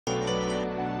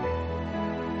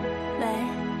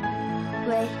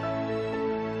喂，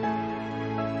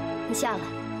你下来。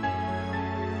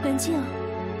文静，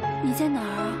你在哪儿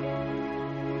啊？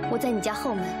我在你家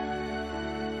后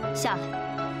门。下来。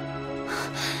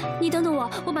你等等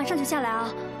我，我马上就下来啊。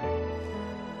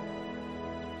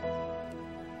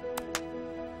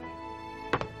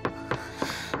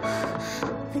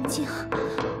文静，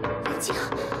文静，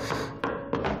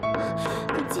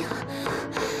文静。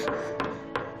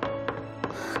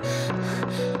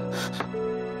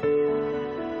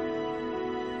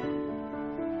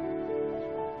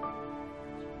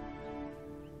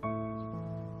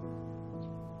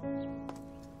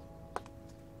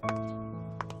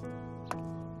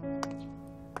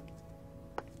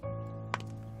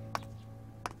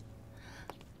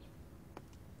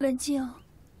 文静，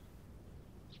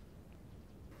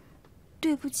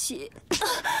对不起。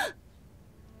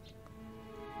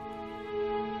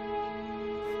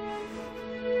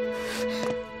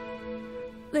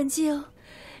文静，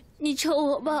你抽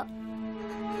我吧，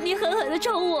你狠狠地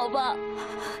抽我吧。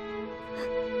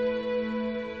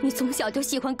你从小就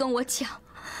喜欢跟我抢，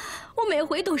我每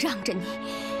回都让着你，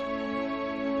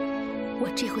我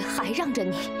这回还让着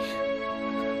你。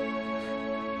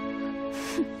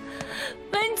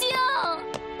 文静，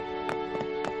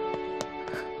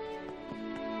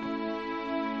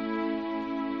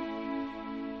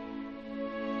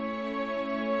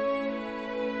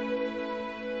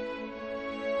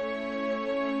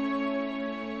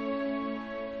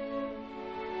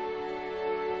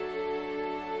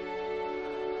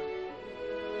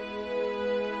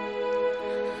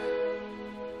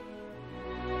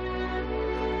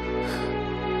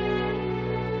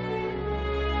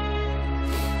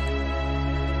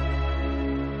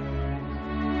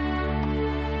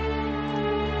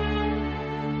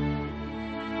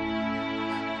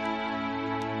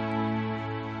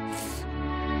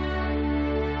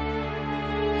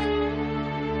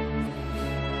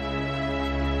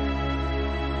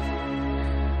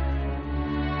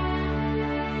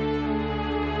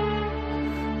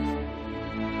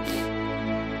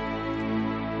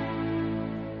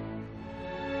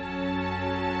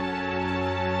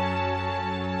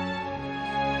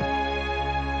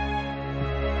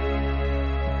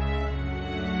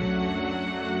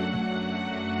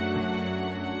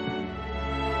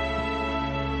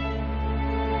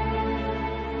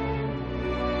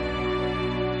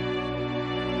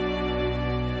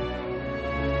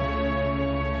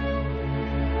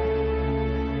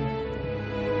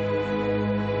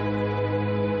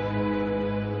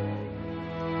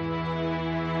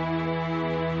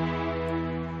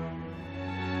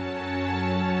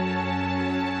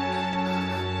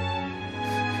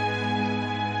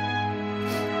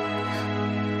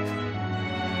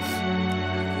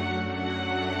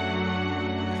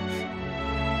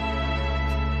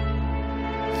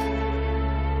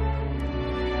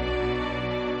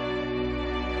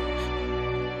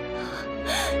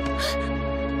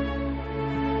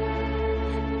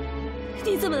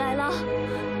你怎么来了？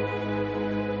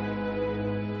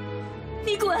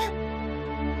你滚！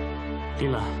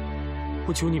林兰，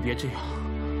我求你别这样。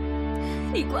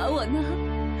你管我呢？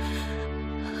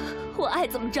我爱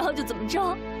怎么着就怎么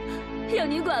着，要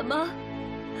你管吗？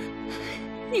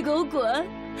你给我滚！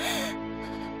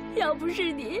要不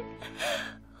是你，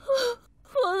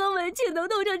我和文静能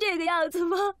弄成这个样子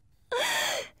吗？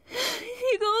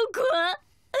你给我滚！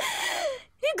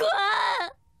你滚！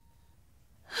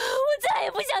我再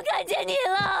也不想看见你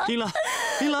了。林兰，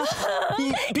林兰，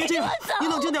你别这样，你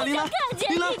冷静点，林兰。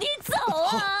林兰，你走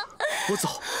啊！我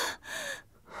走。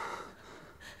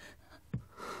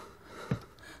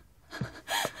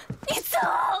你走，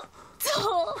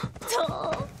走，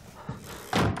走。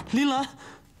林兰。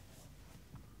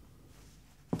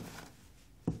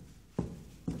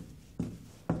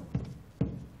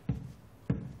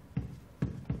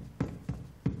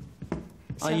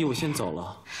 阿姨，我先走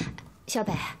了。小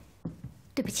北，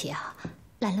对不起啊，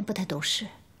兰兰不太懂事。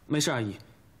没事，阿姨。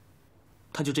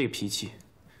她就这个脾气，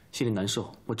心里难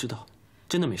受，我知道，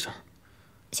真的没事。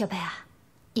小北啊，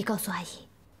你告诉阿姨，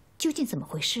究竟怎么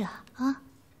回事啊？啊？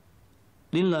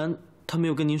林兰她没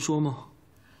有跟您说吗？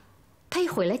她一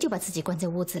回来就把自己关在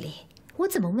屋子里，我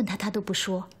怎么问她，她都不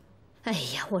说。哎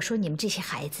呀，我说你们这些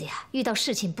孩子呀，遇到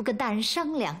事情不跟大人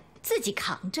商量，自己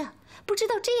扛着，不知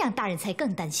道这样大人才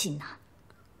更担心呢。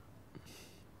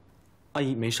 阿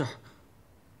姨，没事儿，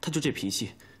他就这脾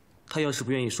气，他要是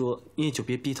不愿意说，你也就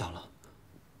别逼他了。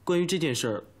关于这件事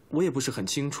儿，我也不是很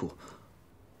清楚，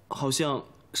好像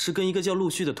是跟一个叫陆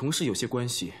续的同事有些关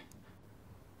系。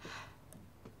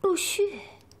陆续？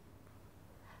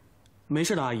没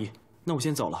事的，阿姨，那我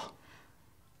先走了。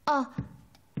哦，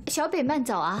小北慢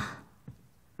走啊。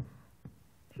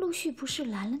陆续不是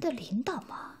兰兰的领导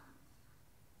吗？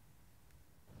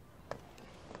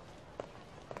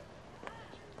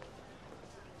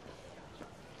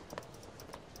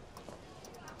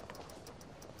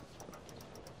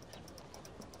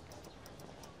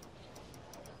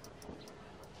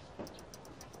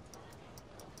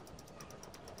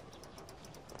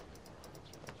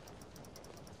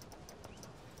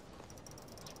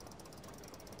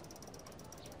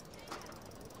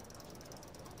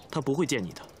他不会见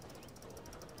你的。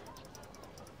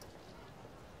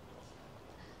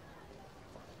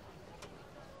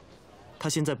他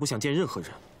现在不想见任何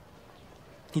人，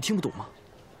你听不懂吗？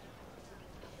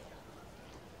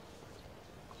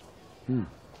嗯。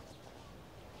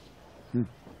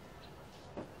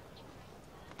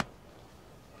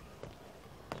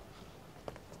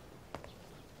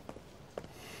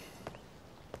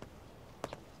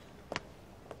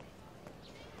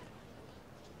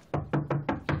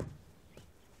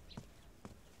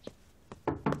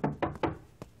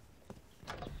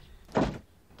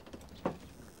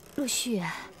 陆续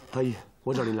啊，阿姨，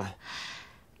我找林兰。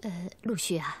陆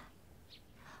续啊，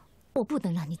我不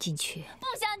能让你进去。不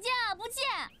想见啊，不见。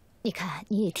你看，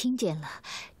你也听见了，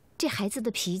这孩子的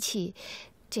脾气，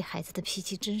这孩子的脾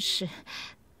气真是……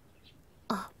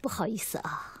哦，不好意思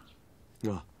啊。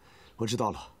啊，我知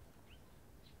道了。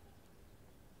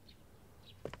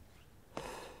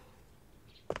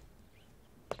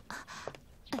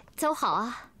走好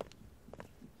啊。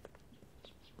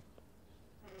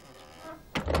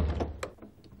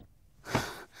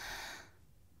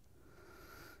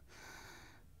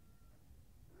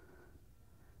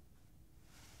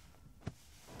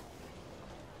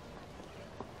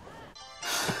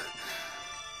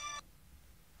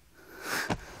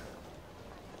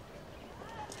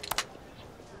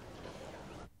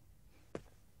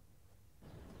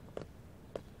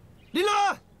 林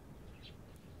兰，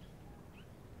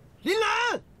林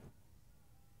兰，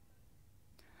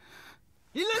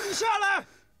林兰，你下来！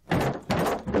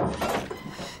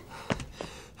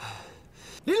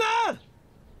林兰，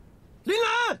林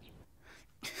兰，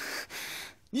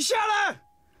你下来！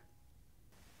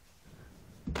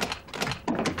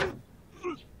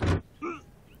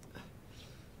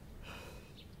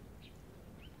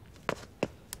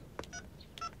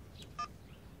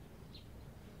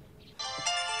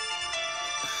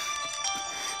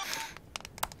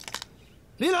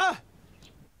林兰，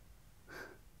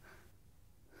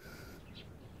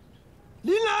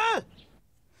林兰，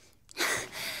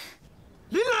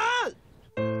林兰，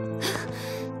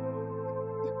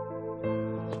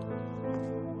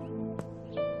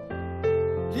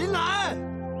林兰，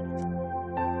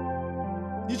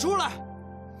你出来！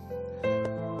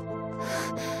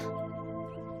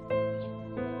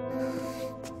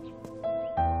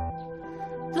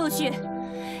陆续，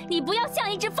你不要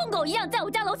像一只疯狗一样在我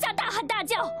家楼下大喊大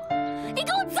叫！你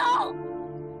给我走！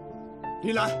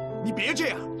林兰，你别这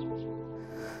样。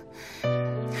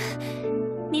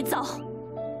你走。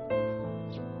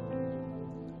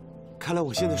看来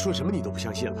我现在说什么你都不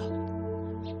相信了。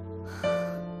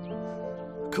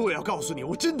可我要告诉你，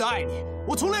我真的爱你，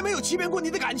我从来没有欺骗过你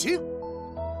的感情。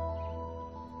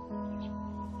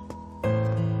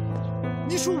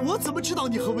你说我怎么知道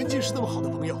你和文静是那么好的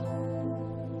朋友？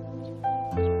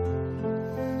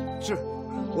是，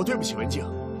我对不起文静。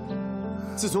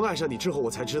自从爱上你之后，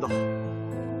我才知道，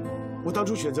我当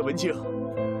初选择文静，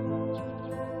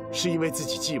是因为自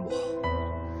己寂寞。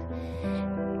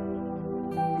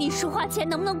你说话前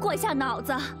能不能过一下脑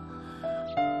子？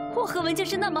我和文静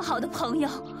是那么好的朋友，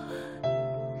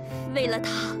为了她，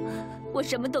我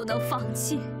什么都能放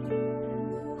弃。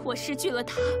我失去了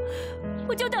她，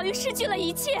我就等于失去了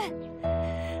一切。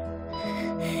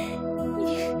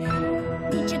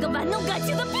你这个玩弄感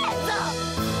情的骗子！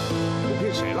我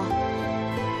骗谁了？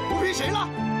我骗谁了？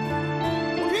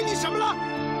我骗你什么了？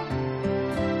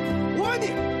我问你，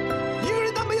一个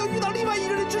人当没有遇到另外一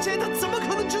个人之前，他怎么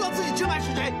可能知道自己真爱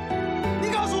是谁？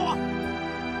你告诉我。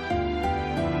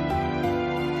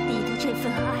你的这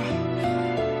份爱，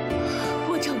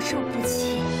我承受不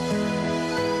起。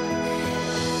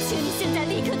请你现在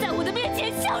立刻在我的面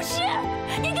前消失！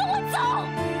你给我走！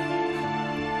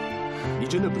你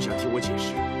真的不想听我解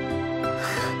释？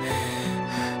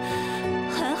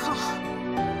很好，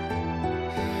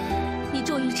你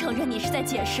终于承认你是在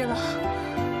解释了。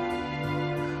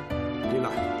林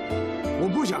兰，我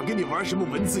不想跟你玩什么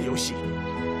文字游戏。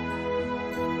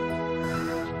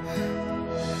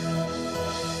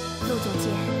陆总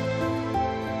监，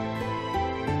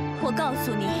我告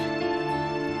诉你，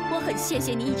我很谢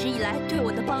谢你一直以来对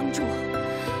我的帮助。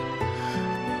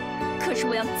可是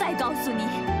我要再告诉你，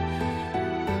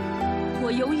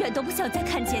我永远都不想再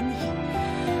看见你。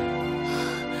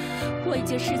我已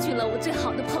经失去了我最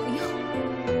好的朋友，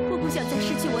我不想再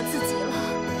失去我自己了。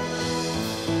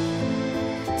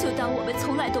就当我们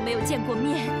从来都没有见过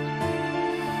面。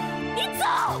你走！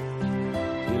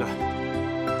林兰，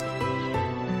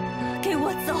给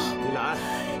我走！林兰，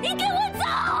你给我走！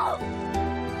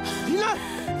林兰！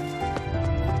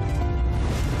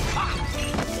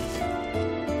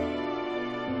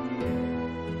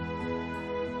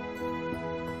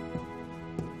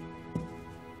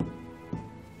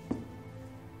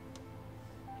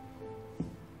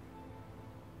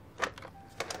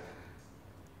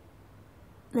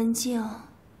文静，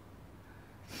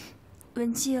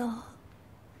文静，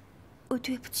我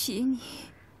对不起你。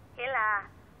林兰，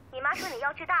你妈说你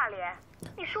要去大连，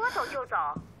你说走就走，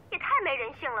也太没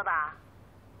人性了吧！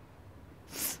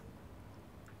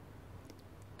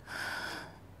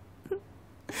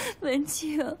文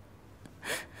静，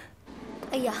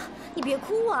哎呀，你别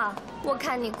哭啊！我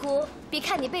看你哭，比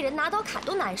看你被人拿刀砍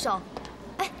都难受。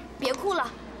哎，别哭了。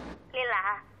林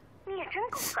兰，你也真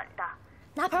够狠的。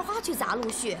拿盆花去砸陆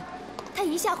续，他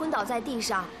一下昏倒在地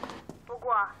上。不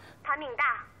过他命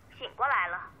大，醒过来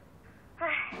了。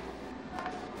唉，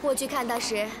我去看他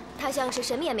时，他像是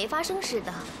什么也没发生似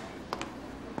的。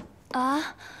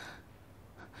啊？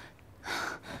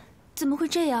怎么会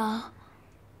这样？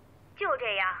就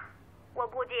这样，我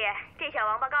估计这小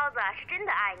王八羔子是真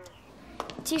的爱你。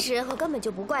其实我根本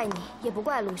就不怪你，也不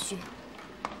怪陆续。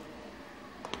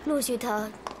陆续他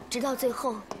直到最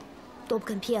后都不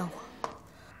肯骗我。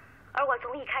而我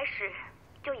从一开始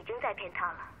就已经在骗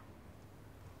他了。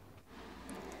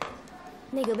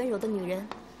那个温柔的女人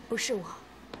不是我，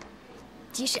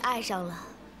即使爱上了，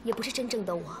也不是真正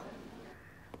的我。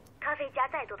咖啡加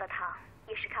再多的糖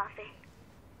也是咖啡，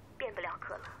变不了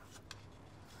可乐。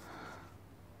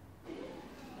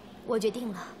我决定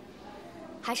了，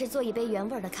还是做一杯原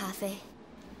味的咖啡，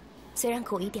虽然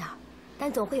苦一点，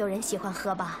但总会有人喜欢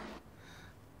喝吧。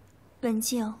文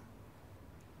静。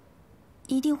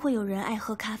一定会有人爱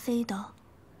喝咖啡的，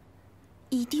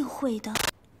一定会的。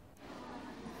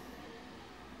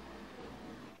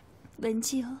文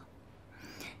静，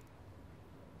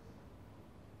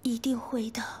一定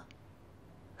会的。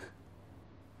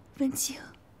文静，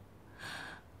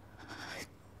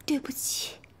对不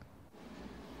起。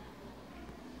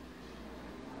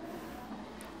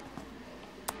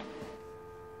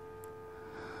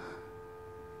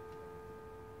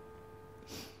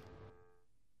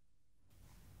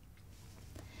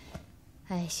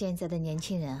哎，现在的年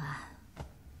轻人啊，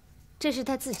这是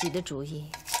他自己的主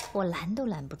意，我拦都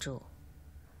拦不住。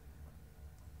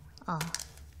哦，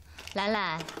兰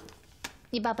兰，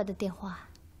你爸爸的电话。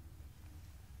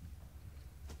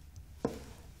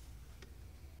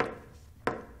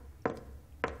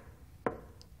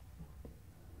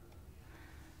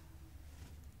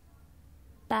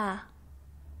爸，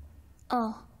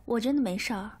哦，我真的没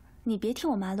事儿，你别听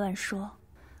我妈乱说，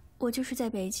我就是在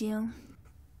北京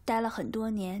待了很多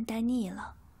年，待腻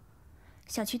了，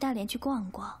想去大连去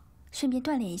逛逛，顺便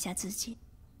锻炼一下自己。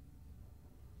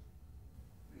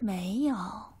没有，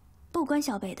不关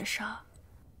小北的事儿。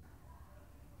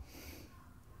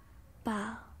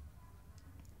爸，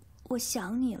我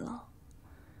想你了。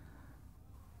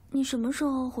你什么时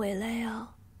候回来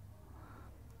呀？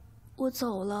我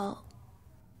走了，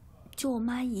就我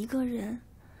妈一个人，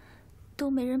都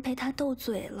没人陪她斗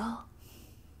嘴了。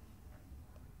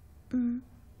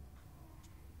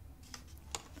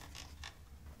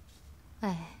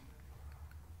哎，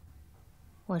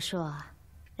我说啊，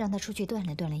让他出去锻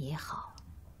炼锻炼也好。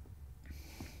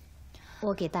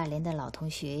我给大连的老同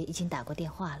学已经打过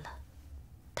电话了，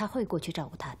他会过去照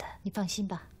顾他的，你放心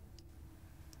吧。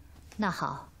那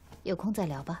好，有空再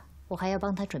聊吧，我还要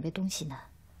帮他准备东西呢。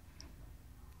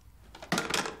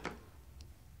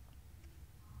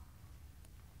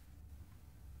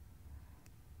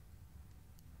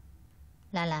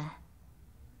兰兰，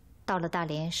到了大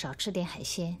连少吃点海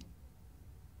鲜，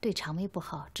对肠胃不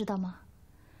好，知道吗？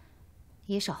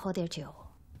也少喝点酒，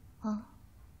啊，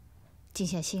静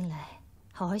下心来，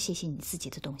好好写写你自己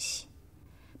的东西。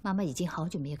妈妈已经好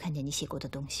久没有看见你写过的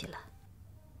东西了。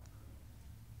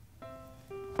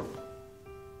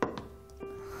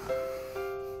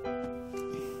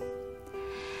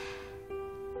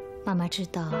妈妈知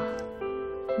道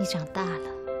你长大了，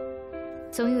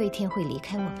总有一天会离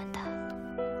开我们的。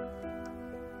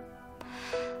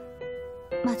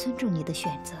妈尊重你的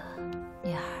选择，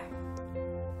女儿。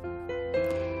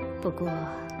不过，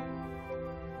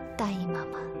答应妈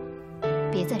妈，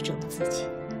别再折磨自己，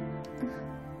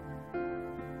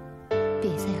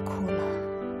别再哭了。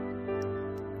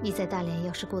你在大连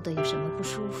要是过得有什么不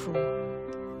舒服，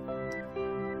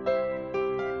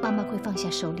妈妈会放下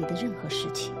手里的任何事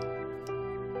情，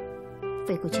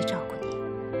飞过去照顾你。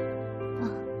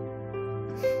啊，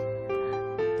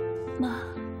妈，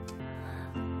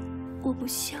我不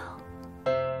孝。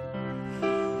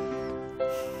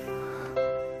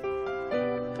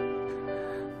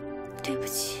对不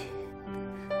起。